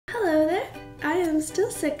am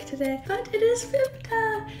still sick today, but it is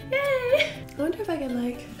VEBDA! Yay! I wonder if I can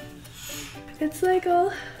like, it's like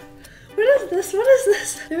all, what is this? What is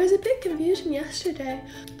this? There was a big confusion yesterday.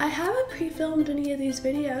 I haven't pre-filmed any of these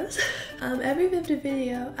videos. Every VEBDA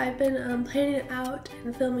video, I've been planning it out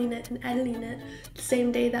and filming it and editing it the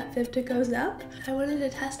same day that VEBDA goes up. I wanted to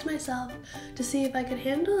test myself to see if I could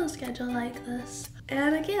handle a schedule like this.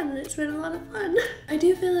 And again, it's been a lot of fun. I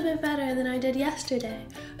do feel a bit better than I did yesterday,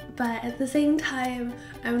 but at the same time,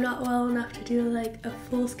 I'm not well enough to do like a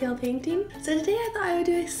full-scale painting. So today I thought I would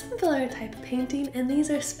do a simpler type of painting, and these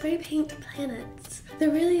are spray paint planets.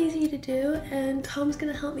 They're really easy to do, and Tom's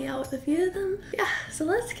gonna help me out with a few of them. Yeah, so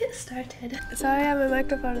let's get started. Sorry, I have my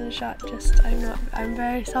microphone in the shot, I'm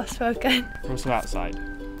very soft-spoken. We're also outside.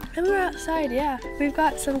 And we're outside, yeah. We've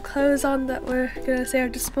got some clothes on that we're gonna say are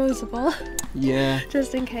disposable. Yeah.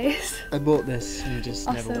 Just in case. I bought this and just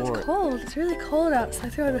never wore it. It's cold. It's really cold out, so I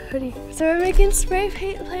threw on a hoodie. So we're making spray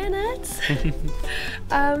paint planets.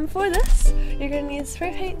 For this, you're gonna need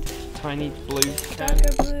spray paint. Tiny blue can.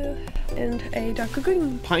 Darker blue. And a darker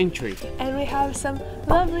green. Pine tree. And we have some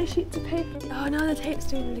lovely sheets of paper. Oh no, the tape's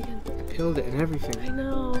doing it again. I peeled it and everything. I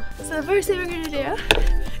know. So the first thing we're gonna do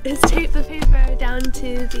is tape the paper down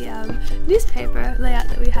to the newspaper layout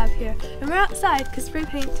that we have here. And we're outside because spray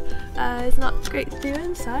paint is not great to do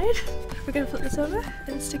inside. We're gonna flip this over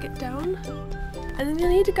and stick it down. And then you'll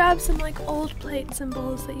need to grab some like old plate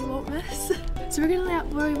symbols that you won't miss. So we're gonna lay out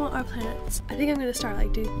where we want our planets. I think I'm gonna start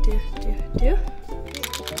like do.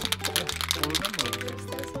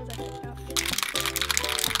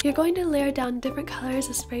 You're going to layer down different colors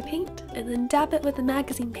of spray paint and then dab it with the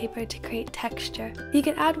magazine paper to create texture. You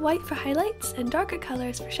can add white for highlights and darker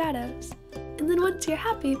colors for shadows. And then once you're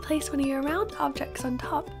happy, place one of your round objects on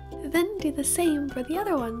top. Then do the same for the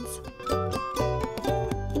other ones.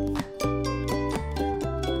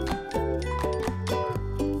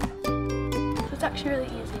 It's actually really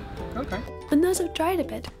easy. Okay. When those have dried a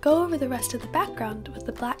bit, go over the rest of the background with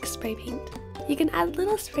the black spray paint. You can add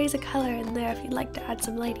little sprays of color in there if you'd like to add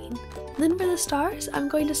some lighting. Then for the stars, I'm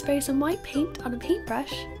going to spray some white paint on a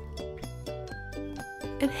paintbrush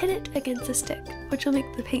and hit it against a stick, which will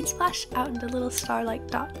make the paint splash out into little star-like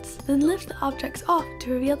dots. Then lift the objects off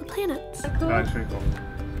to reveal the planets. Cool. That's pretty cool.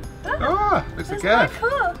 Oh, looks like Earth.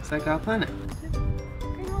 Cool. It's like our planet.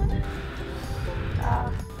 Green one. It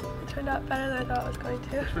turned out better than I thought it was going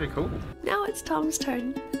to. It's really cool. Now it's Tom's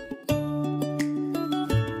turn.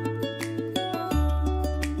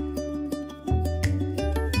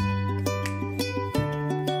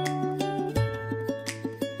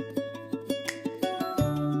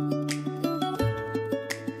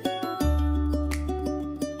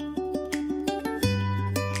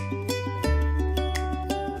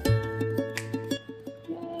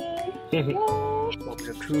 Moment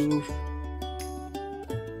of truth.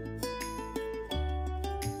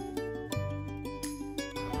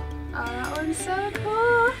 Oh, that one's so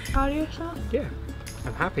cool. Proud of yourself? Yeah,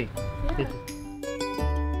 I'm happy. Yeah.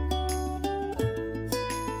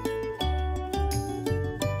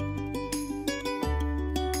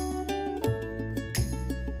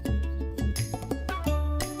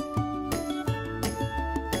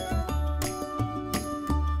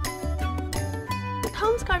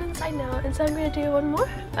 Tom's got inside now, and so I'm going to do one more.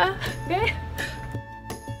 Okay.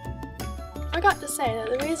 I got to say that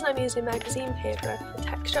the reason I'm using magazine paper, the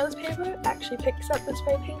texture of this paper actually picks up the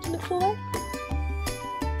spray paint in a cool way.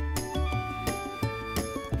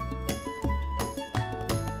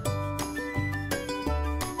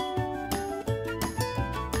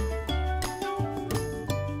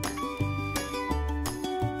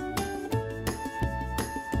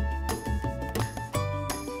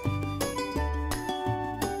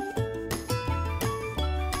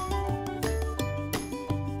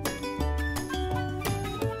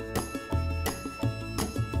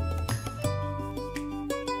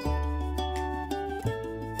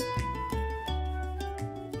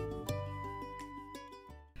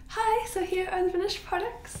 So here are the finished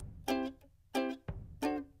products.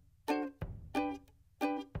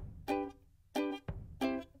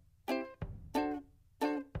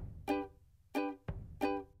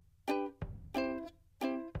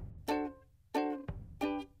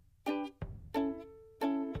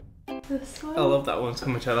 This one. I love that one so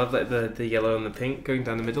much. I love like the yellow and the pink going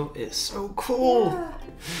down the middle. It's so cool. Yeah.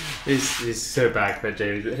 It's so bad for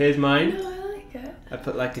James, but here's mine. No, I like it. I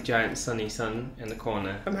put like a giant sunny sun in the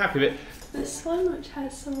corner. I'm happy with it. This one, which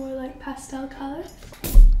has some more like pastel colours.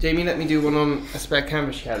 Jamie let me do one on a spare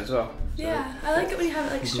canvas she had as well. So Yeah, I like it when you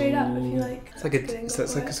have it like straight up. If you like.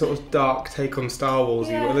 it's like a sort of dark take on Star Warsy.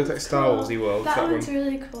 Yeah, It looks like Star Warsy world. That one's one.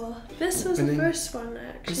 really cool. This was the first one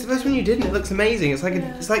actually. It's the first one you did, and it looks amazing. It's like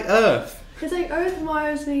it's like Earth. It's like Earth,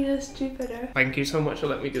 Mars, Venus, Jupiter. Thank you so much for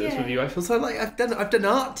letting me do this with you. I feel so like I've done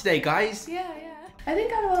art today, guys. Yeah. I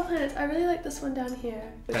think out of all planets, I really like this one down here.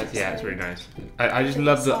 It's really nice. I just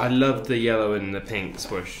love the yellow and the pink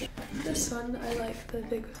swoosh. This one, I like the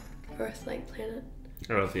big Earth-like planet.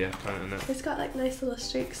 I love the planet in that. It's got like nice little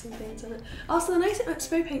streaks and things on it. Also, the nice thing about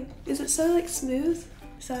spray paint is it's so like smooth.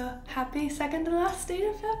 So happy second to last day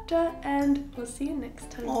of VEBDA, and we'll see you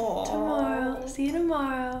next time. Tomorrow. See you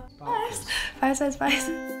tomorrow. Bye.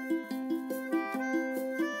 Bye.